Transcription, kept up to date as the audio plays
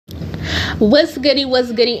What's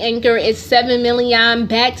goody, Anchor? It's 7 million.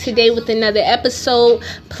 Back today with another episode.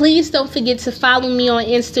 Please don't forget to follow me on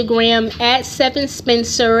Instagram at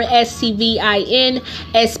 7Spencer,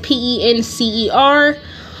 SCVINSPENCER.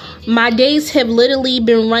 My days have literally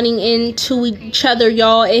been running into each other,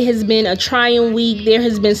 y'all. It has been a trying week. There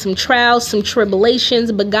has been some trials, some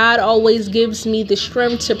tribulations, but God always gives me the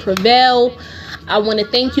strength to prevail. I want to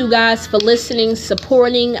thank you guys for listening,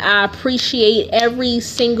 supporting. I appreciate every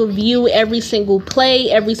single view, every single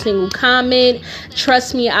play, every single comment.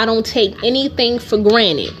 Trust me, I don't take anything for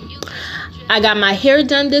granted. I got my hair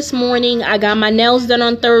done this morning. I got my nails done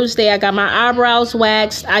on Thursday. I got my eyebrows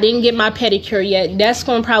waxed. I didn't get my pedicure yet. That's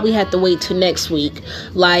going to probably have to wait till next week.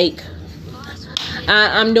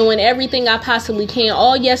 I'm doing everything I possibly can.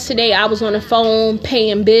 All yesterday, I was on the phone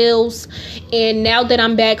paying bills. And now that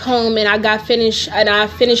I'm back home and I finished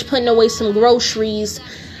putting away some groceries,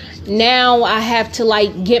 now I have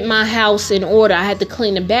to get my house in order. I had to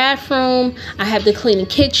clean the bathroom. I have to clean the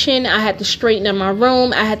kitchen. I had to straighten up my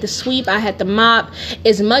room. I had to sweep. I had to mop.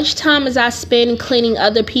 As much time as I spend cleaning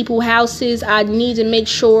other people's houses, I need to make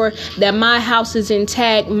sure that my house is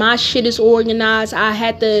intact. My shit is organized. I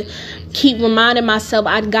had to keep reminding myself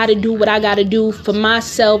I gotta do what I gotta do for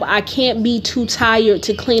myself. I can't be too tired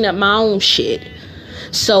to clean up my own shit.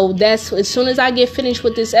 So that's as soon as I get finished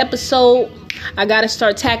with this episode, I gotta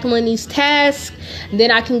start tackling these tasks.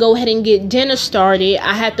 Then I can go ahead and get dinner started.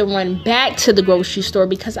 I had to run back to the grocery store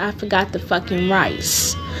because I forgot the fucking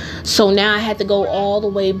rice. So now I had to go all the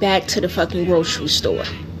way back to the fucking grocery store.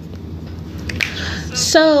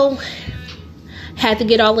 So had to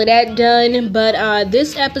get all of that done. But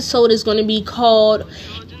this episode is going to be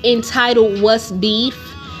entitled What's Beef?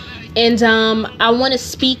 And I want to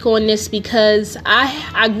speak on this because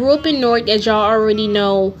I grew up in Newark, as y'all already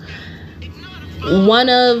know. One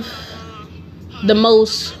of the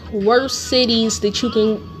most worst cities that you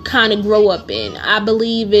can kind of grow up in, I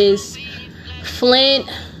believe, is Flint,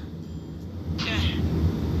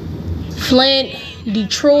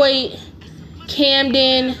 Detroit,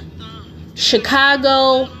 Camden,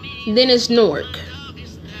 Chicago, then it's Newark.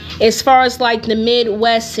 As far as the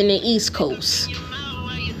Midwest and the East Coast,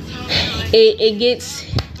 it gets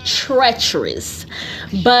treacherous.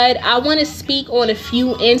 But I want to speak on a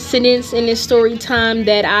few incidents in this story time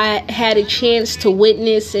that I had a chance to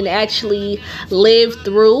witness and actually live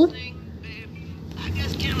through.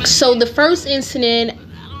 So the first incident,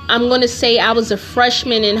 I'm going to say I was a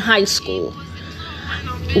freshman in high school.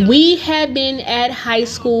 We had been at high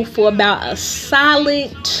school for about a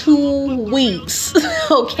solid 2 weeks,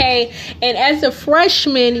 okay? And as a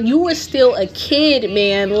freshman, you were still a kid,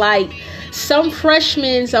 man. Some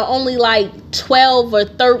freshmen are only 12 or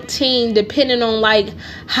 13, depending on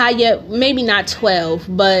how you, maybe not 12,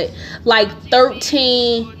 but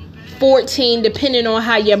 13, 14, depending on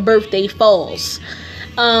how your birthday falls.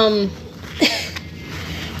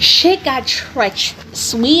 Shit got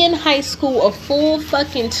treacherous. We in high school a full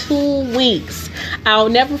fucking 2 weeks. I'll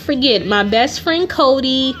never forget my best friend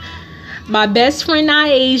Cody, my best friend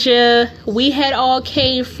Niasia. We had all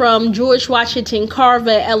came from George Washington Carver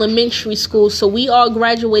Elementary School, so we all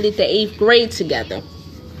graduated the 8th grade together.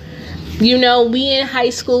 You know, we in high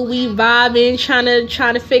school, we vibing,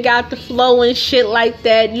 trying to figure out the flow and shit like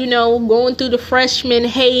that. You know, going through the freshman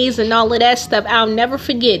haze and all of that stuff. I'll never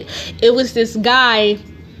forget. It was this guy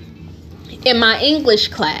in my English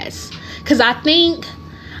class, because I think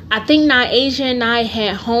Niasia and I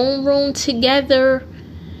had homeroom together,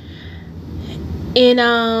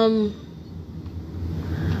 and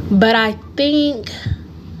but I think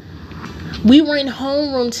we were in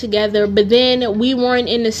homeroom together, but then we weren't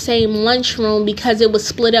in the same lunchroom because it was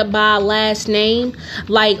split up by our last name.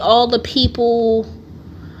 All the people,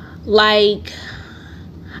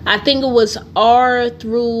 I think it was R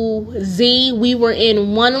through Z, we were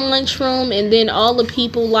in one lunchroom, and then all the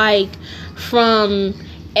people from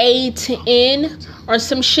A to N or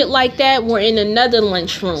some shit like that were in another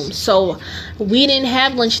lunchroom. So we didn't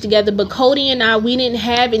have lunch together, but Cody and I, we didn't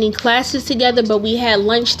have any classes together, but we had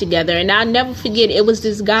lunch together. And I'll never forget, it was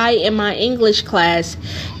this guy in my English class.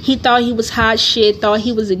 He thought he was hot shit, thought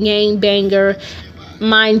he was a gangbanger.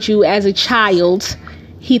 Mind you, as a child,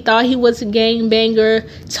 he thought he was a gangbanger,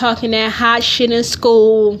 talking that hot shit in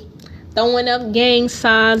school, throwing up gang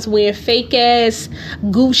signs, wearing fake-ass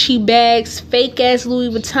Gucci bags, fake-ass Louis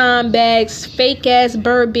Vuitton bags, fake-ass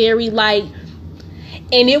Burberry,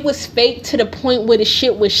 and it was fake to the point where the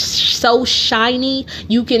shit was so shiny,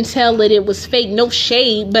 you can tell that it was fake. No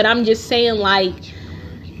shade, but I'm just saying,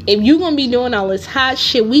 if you gonna be doing all this hot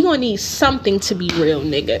shit, we gonna need something to be real,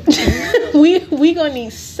 nigga. we gonna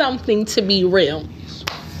need something to be real.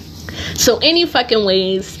 So any fucking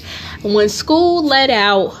ways, when school let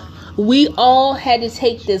out, we all had to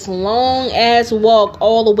take this long ass walk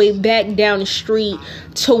all the way back down the street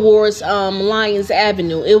towards Lyons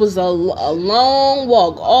Avenue. It was a long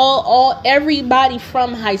walk. Everybody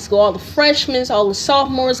from high school, all the freshmen, all the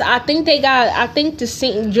sophomores. I think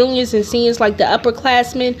the juniors and seniors, like the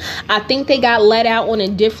upperclassmen, I think they got let out on a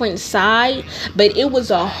different side. But it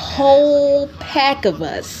was a whole pack of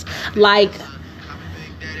us, like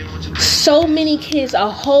so many kids, a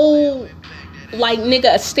whole, like,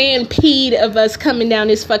 nigga, a stampede of us coming down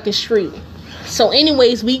this fucking street. So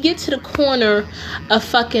anyways, we get to the corner of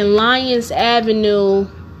fucking Lyons Avenue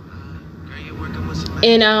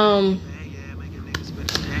and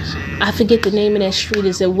I forget the name of that street.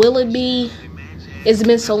 Is it Willoughby? It's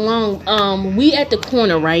been so long. We at the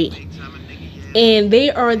corner, right? And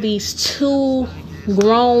there are these two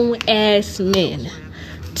grown ass men.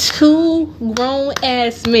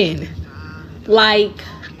 Like,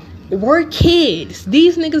 we're kids.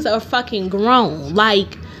 These niggas are fucking grown.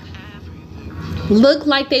 Like, look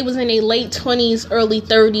like they was in their late 20s, early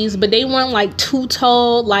 30s, but they weren't like too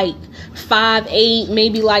tall, like 5'8",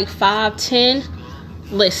 maybe like 5'10".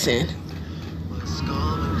 Listen,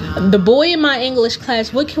 the boy in my English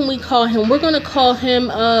class, what can we call him? We're gonna call him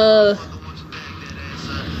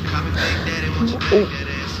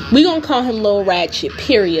we gonna call him Lil Ratchet,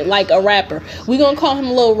 period. Like a rapper, we gonna call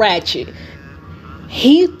him Lil Ratchet.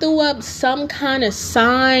 He threw up some kind of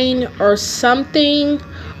sign or something,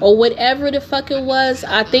 or whatever the fuck it was.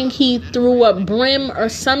 I think he threw up brim or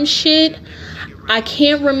some shit. I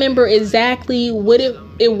can't remember exactly what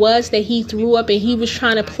it was that he threw up, and he was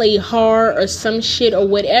trying to play hard or some shit or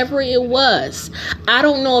whatever it was. I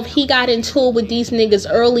don't know if he got into it with these niggas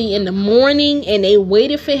early in the morning and they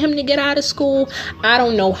waited for him to get out of school. I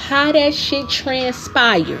don't know how that shit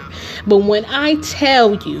transpired. But when I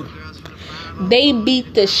tell you, they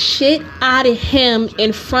beat the shit out of him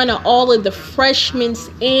in front of all of the freshmen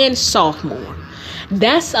and sophomore.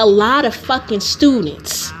 That's a lot of fucking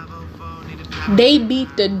students. They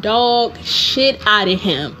beat the dog shit out of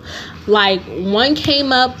him. Like, one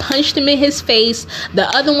came up, punched him in his face. The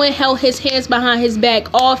other one held his hands behind his back.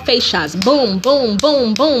 All face shots. Boom, boom,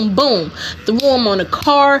 boom, boom, boom. Threw him on the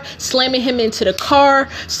car, slamming him into the car.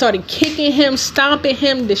 Started kicking him, stomping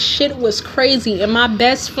him. The shit was crazy. And my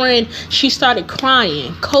best friend, she started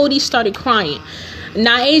crying. Cody started crying.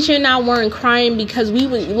 Naija and I weren't crying because we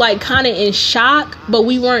were like kind of in shock, but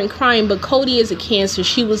we weren't crying. But Cody is a Cancer.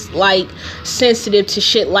 She was like sensitive to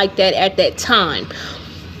shit like that at that time.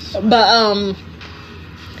 But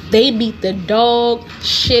they beat the dog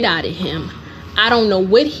shit out of him. I don't know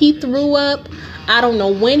what he threw up. I don't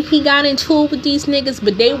know when he got into it with these niggas,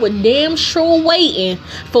 but they were damn sure waiting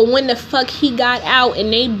for when the fuck he got out,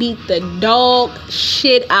 and they beat the dog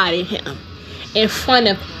shit out of him in front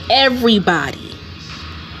of everybody.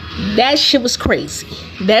 That shit was crazy.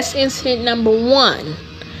 That's incident number 1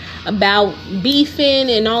 about beefing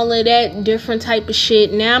and all of that different type of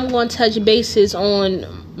shit. Now I'm going to touch bases on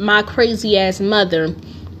my crazy ass mother.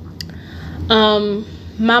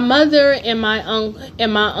 My mother and my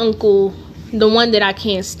uncle, the one that I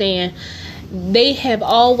can't stand, they have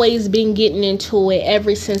always been getting into it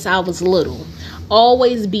ever since I was little.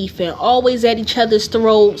 Always beefing, always at each other's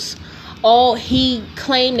throats. He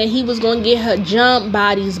claimed that he was going to get her jumped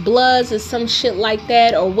by these Bloods or some shit like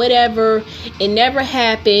that or whatever. It never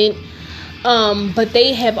happened. But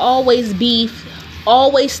they have always beefed,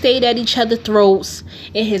 always stayed at each other's throats.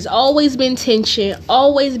 It has always been tension,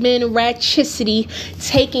 always been ratchicity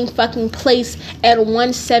taking fucking place at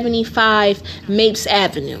 175 Mapes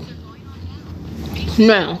Avenue.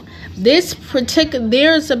 Now, there's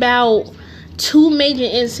about 2 major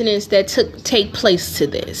incidents that take place to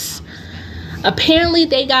this. Apparently,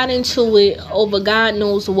 they got into it over God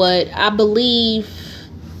knows what. I believe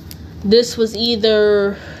this was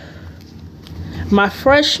either my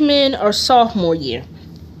freshman or sophomore year.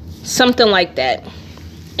 Something like that.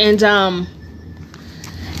 And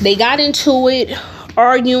they got into it,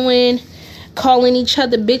 arguing, calling each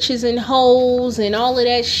other bitches and hoes and all of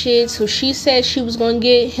that shit. So she said she was going to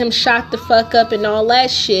get him shot the fuck up and all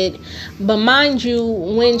that shit. But mind you,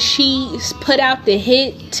 when she put out the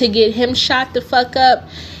hit to get him shot the fuck up,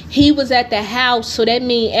 he was at the house. So that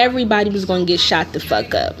means everybody was going to get shot the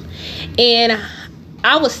fuck up. And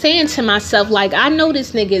I was saying to myself, like, I know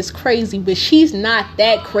this nigga is crazy, but she's not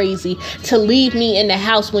that crazy to leave me in the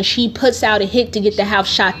house when she puts out a hit to get the house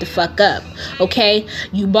shot the fuck up. Okay?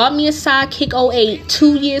 You bought me a Sidekick 08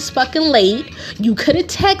 2 years fucking late. You could have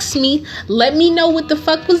texted me, let me know what the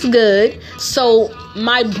fuck was good. So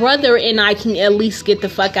my brother and I can at least get the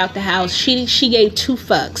fuck out the house. She gave 2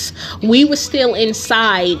 fucks. We were still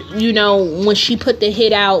inside, you know, when she put the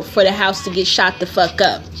hit out for the house to get shot the fuck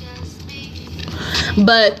up.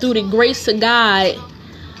 But through the grace of God,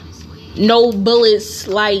 no bullets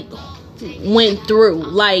like went through.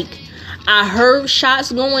 Like, I heard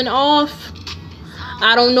shots going off.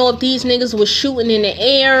 I don't know if these niggas was shooting in the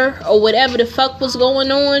air or whatever the fuck was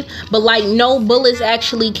going on, but like no bullets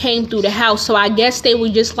actually came through the house. So I guess they were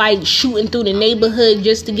just like shooting through the neighborhood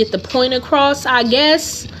just to get the point across, I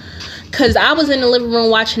guess. Cause I was in the living room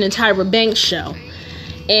watching the Tyra Banks show,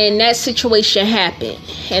 and that situation happened.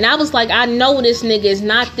 And I was like, I know this nigga is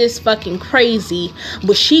not this fucking crazy,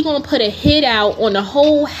 but she gonna put a hit out on the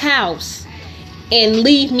whole house and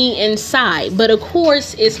leave me inside. But of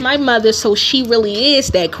course, it's my mother, so she really is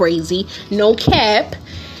that crazy. No cap.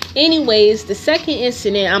 Anyways, the second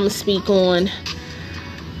incident I'm gonna speak on,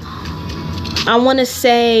 I want to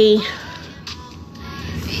say,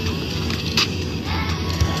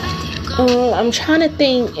 I'm trying to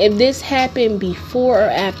think if this happened before or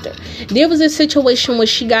after. There was a situation where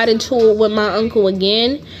she got into it with my uncle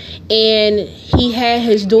again, and he had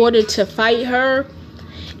his daughter to fight her.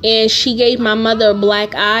 And she gave my mother a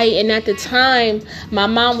black eye. And at the time, my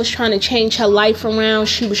mom was trying to change her life around.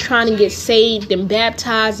 She was trying to get saved and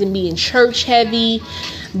baptized and be in church heavy.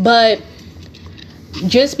 But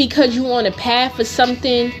just because you on a path for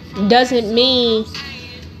something doesn't mean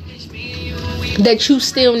that you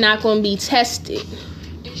still not going to be tested.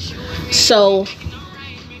 So,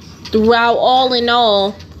 throughout all in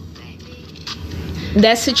all,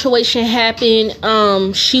 that situation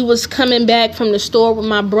happened. She was coming back from the store with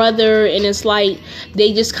my brother, and it's like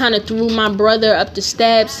they just kind of threw my brother up the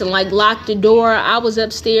steps and like locked the door. I was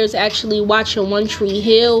upstairs actually watching One Tree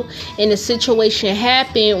Hill, and the situation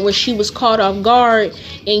happened where she was caught off guard,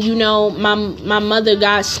 and you know, my mother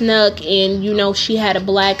got snuck, and you know, she had a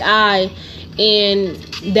black eye. And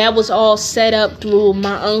that was all set up through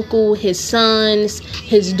my uncle, his sons,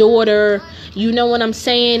 his daughter. You know what I'm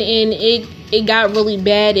saying? And it got really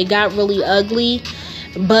bad. It got really ugly.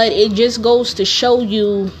 But it just goes to show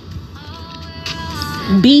you,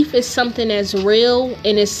 beef is something that's real,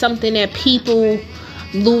 and it's something that people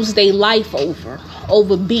lose their life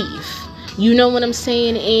over beef. You know what I'm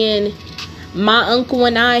saying? And my uncle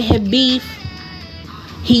and I have beef.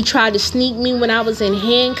 He tried to sneak me when I was in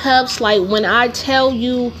handcuffs. Like, when I tell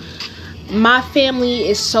you, my family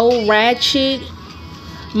is so ratchet.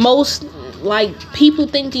 Most, like, people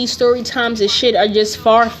think these story times and shit are just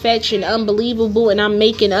far-fetched and unbelievable, and I'm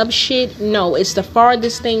making up shit. No, it's the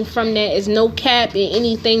farthest thing from that. It's no cap in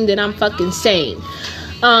anything that I'm fucking saying.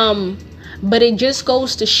 But it just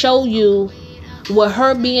goes to show you, with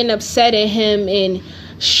her being upset at him and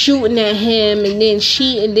shooting at him, and then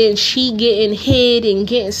she getting hit and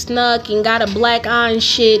getting snuck and got a black eye and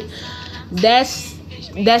shit, that's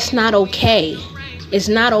not okay. It's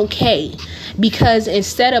not okay. Because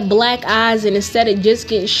instead of black eyes and instead of just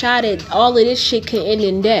getting shot at, all of this shit could end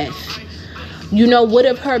in death. You know, what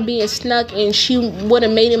if her being snuck and she would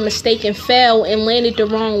have made a mistake and fell and landed the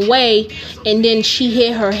wrong way, and then she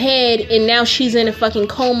hit her head and now she's in a fucking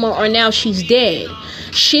coma, or now she's dead.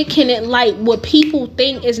 Shit can, like, what people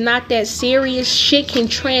think is not that serious, shit can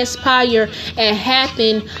transpire and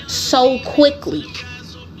happen so quickly.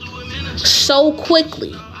 So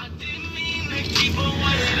quickly.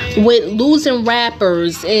 With losing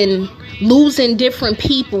rappers and losing different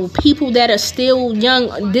people that are still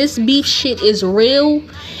young, this beef shit is real,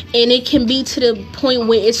 and it can be to the point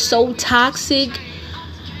where it's so toxic.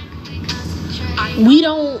 We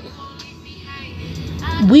don't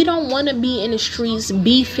want to be in the streets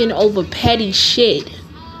beefing over petty shit.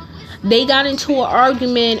 They got into an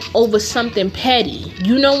argument over something petty.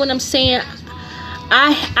 You know what I'm saying?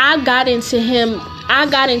 I got into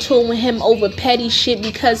it with him over petty shit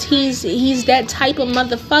because he's that type of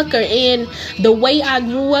motherfucker. And the way I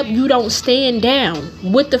grew up, you don't stand down.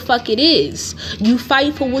 What the fuck it is? You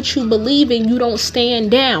fight for what you believe in. You don't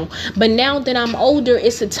stand down. But now that I'm older,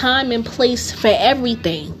 it's a time and place for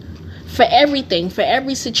everything. For everything. For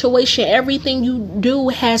every situation. Everything you do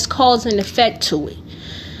has cause and effect to it.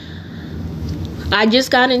 I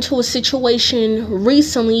just got into a situation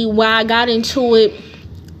recently where I got into it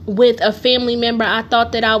with a family member I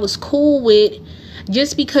thought that I was cool with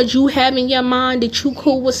just because you have in your mind that you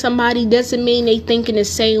cool with somebody doesn't mean they thinking the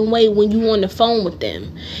same way when you on the phone with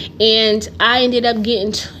them. And I ended up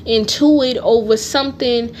getting into it over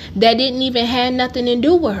something that didn't even have nothing to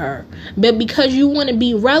do with her. But because you want to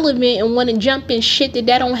be relevant and want to jump in shit that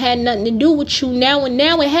don't have nothing to do with you, now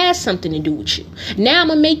it has something to do with you. Now I'm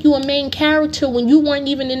gonna make you a main character when you weren't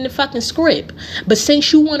even in the fucking script. But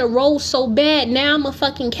since you want to roll so bad, now I'm gonna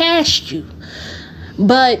fucking cast you.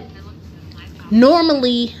 But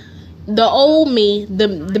normally, the old me, the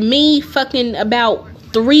me fucking about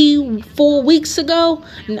 3-4 weeks ago,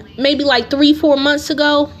 maybe like 3-4 months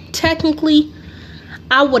ago, technically,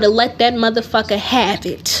 I would have let that motherfucker have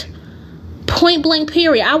it. Point blank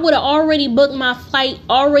period. I would have already booked my flight,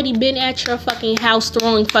 already been at your fucking house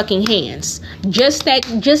throwing fucking hands. Just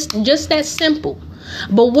that simple.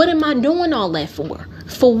 But what am I doing all that for?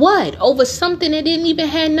 For what? Over something that didn't even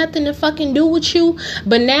have nothing to fucking do with you?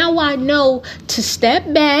 But now I know to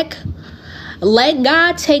step back, let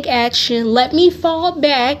God take action, let me fall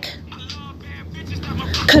back.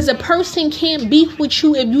 Because a person can't beef with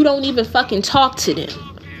you if you don't even fucking talk to them.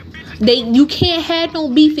 You can't have no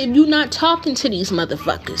beef if you're not talking to these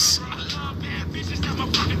motherfuckers.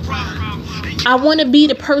 I want to be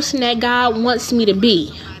the person that God wants me to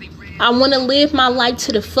be. I want to live my life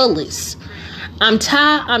to the fullest. I'm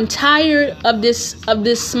tired of this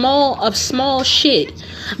small shit.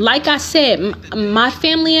 Like I said, my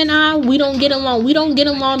family and I, we don't get along. We don't get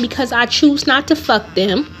along because I choose not to fuck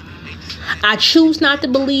them. I choose not to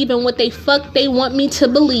believe in what they want me to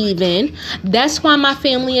believe in. That's why my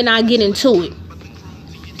family and I get into it.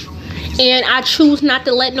 And I choose not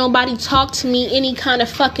to let nobody talk to me any kind of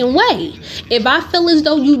fucking way. If I feel as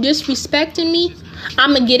though you disrespecting me,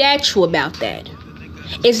 I'm gonna get at you about that.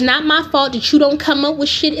 It's not my fault that you don't come up with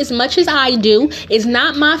shit as much as I do. It's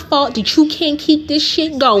not my fault that you can't keep this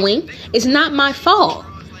shit going. It's not my fault.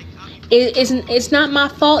 It's not my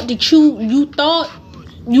fault that you thought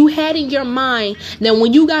you had in your mind that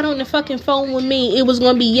when you got on the fucking phone with me, it was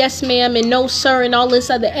going to be yes ma'am and no sir and all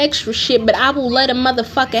this other extra shit, but I will let a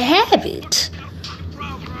motherfucker have it.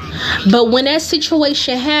 But when that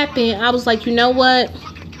situation happened, I was like, you know what?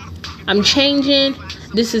 I'm changing.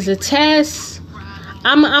 This is a test.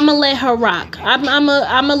 I'm gonna let her rock. I'm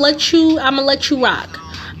gonna let you rock.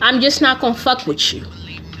 I'm just not gonna fuck with you.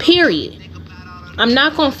 Period. I'm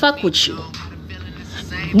not gonna fuck with you.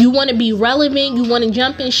 You want to be relevant. You want to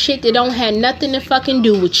jump in shit that don't have nothing to fucking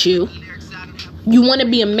do with you. You want to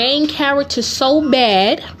be a main character so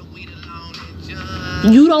bad.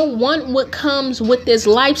 You don't want what comes with this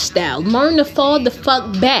lifestyle. Learn to fall the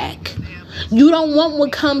fuck back. You don't want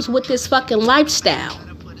what comes with this fucking lifestyle.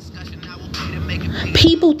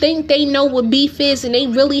 People think they know what beef is and they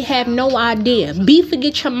really have no idea. Beef will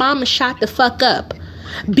get your mama shot the fuck up.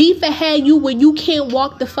 Beef will have you where you can't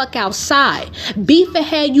walk the fuck outside. Beef will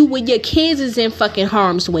have you where your kids is in fucking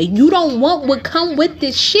harm's way. You don't want what come with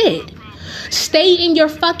this shit. Stay in your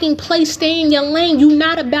fucking place. Stay in your lane. You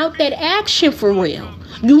not about that action for real.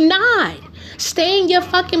 You not. Stay in your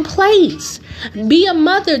fucking place. Be a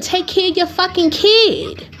mother. Take care of your fucking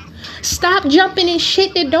kid. Stop jumping in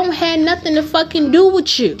shit that don't have nothing to fucking do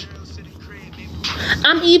with you.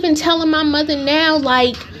 I'm even telling my mother now,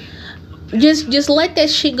 like, just let that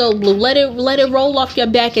shit go, Blue. Let it roll off your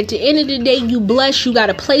back. At the end of the day, you blessed. You got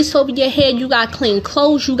a place over your head. You got clean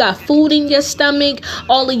clothes. You got food in your stomach.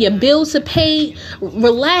 All of your bills are paid.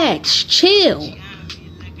 Relax. Chill.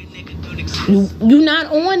 You not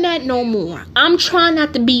on that no more. I'm trying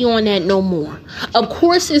not to be on that no more. Of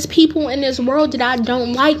course, there's people in this world that I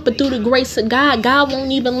don't like, but through the grace of God, God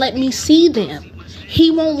won't even let me see them. He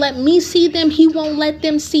won't let me see them. He won't let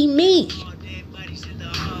them see me.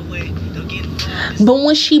 But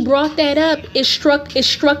when she brought that up, it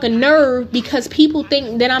struck a nerve because people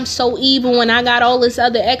think that I'm so evil and I got all this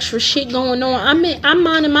other extra shit going on. I'm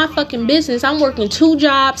minding my fucking business. I'm working 2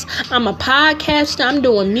 jobs. I'm a podcaster. I'm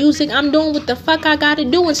doing music. I'm doing what the fuck I gotta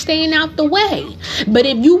do and staying out the way. But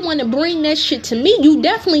if you want to bring that shit to me, you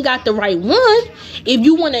definitely got the right one. If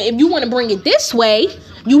you wanna bring it this way,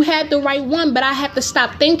 you have the right one. But I have to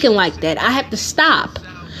stop thinking like that. I have to stop.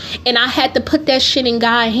 And I had to put that shit in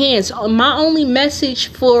God's hands. My only message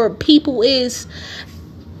for people is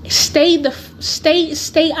stay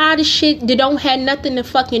out of shit that don't have nothing to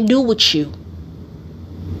fucking do with you.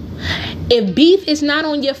 If beef is not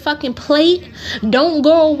on your fucking plate, don't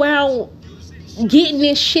go around getting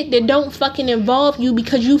this shit that don't fucking involve you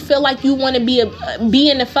because you feel like you want to be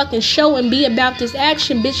in the fucking show and be about this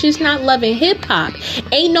action. Bitch, it's not Love and Hip Hop.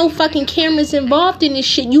 Ain't no fucking cameras involved in this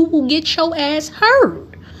shit. You will get your ass hurt.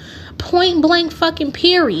 Point blank fucking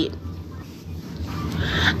period.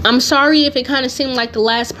 I'm sorry if it kind of seemed like the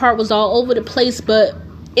last part was all over the place, but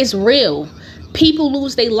it's real. People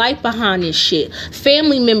lose their life behind this shit.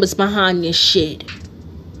 Family members behind this shit.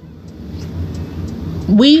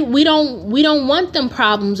 We don't want them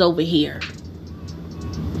problems over here.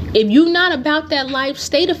 If you not about that life,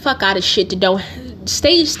 stay the fuck out of shit.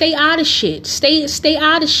 Stay out of shit. Stay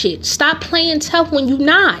out of shit. Stop playing tough when you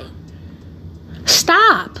not.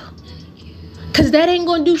 Stop. Cause that ain't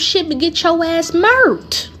gonna do shit but get your ass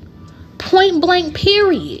murked. Point blank,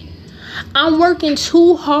 period. I'm working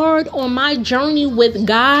too hard on my journey with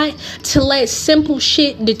God to let simple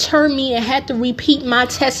shit deter me and have to repeat my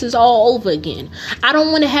tests all over again. I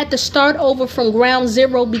don't want to have to start over from ground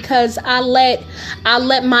zero because I let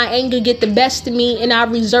my anger get the best of me and I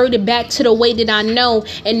reserved it back to the way that I know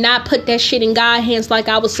and not put that shit in God's hands like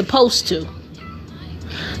I was supposed to.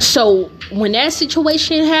 So when that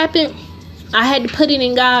situation happened, I had to put it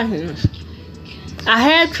in God's hands. I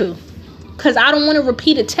had to. Because I don't want to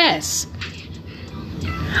repeat a test.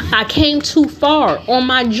 I came too far on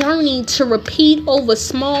my journey to repeat over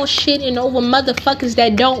small shit and over motherfuckers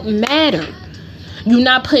that don't matter. You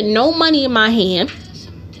not putting no money in my hand.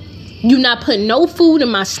 You not putting no food in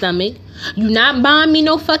my stomach. You not buying me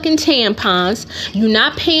no fucking tampons. You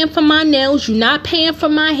not paying for my nails. You not paying for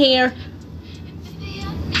my hair.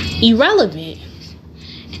 Irrelevant.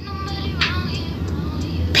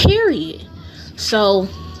 Period. So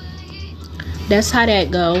that's how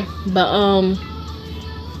that go. But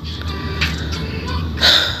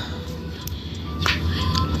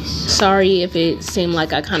sorry if it seemed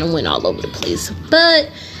like I kind of went all over the place. But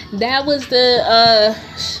that was the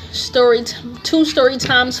two story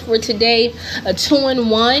times for today. A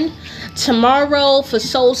 2-in-1. Tomorrow for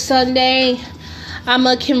Soul Sunday,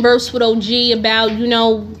 I'ma converse with OG about,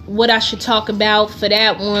 what I should talk about for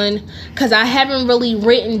that one. Because I haven't really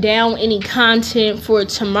written down any content for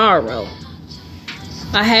tomorrow.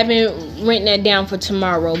 I haven't written that down for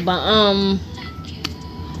tomorrow. But,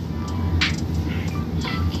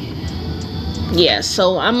 yeah,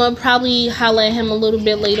 so I'm going to probably holler at him a little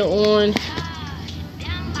bit later on.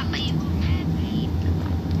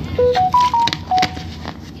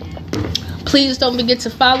 Please don't forget to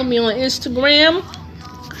follow me on Instagram.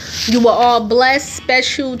 You are all blessed,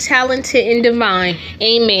 special, talented, and divine.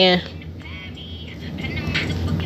 Amen.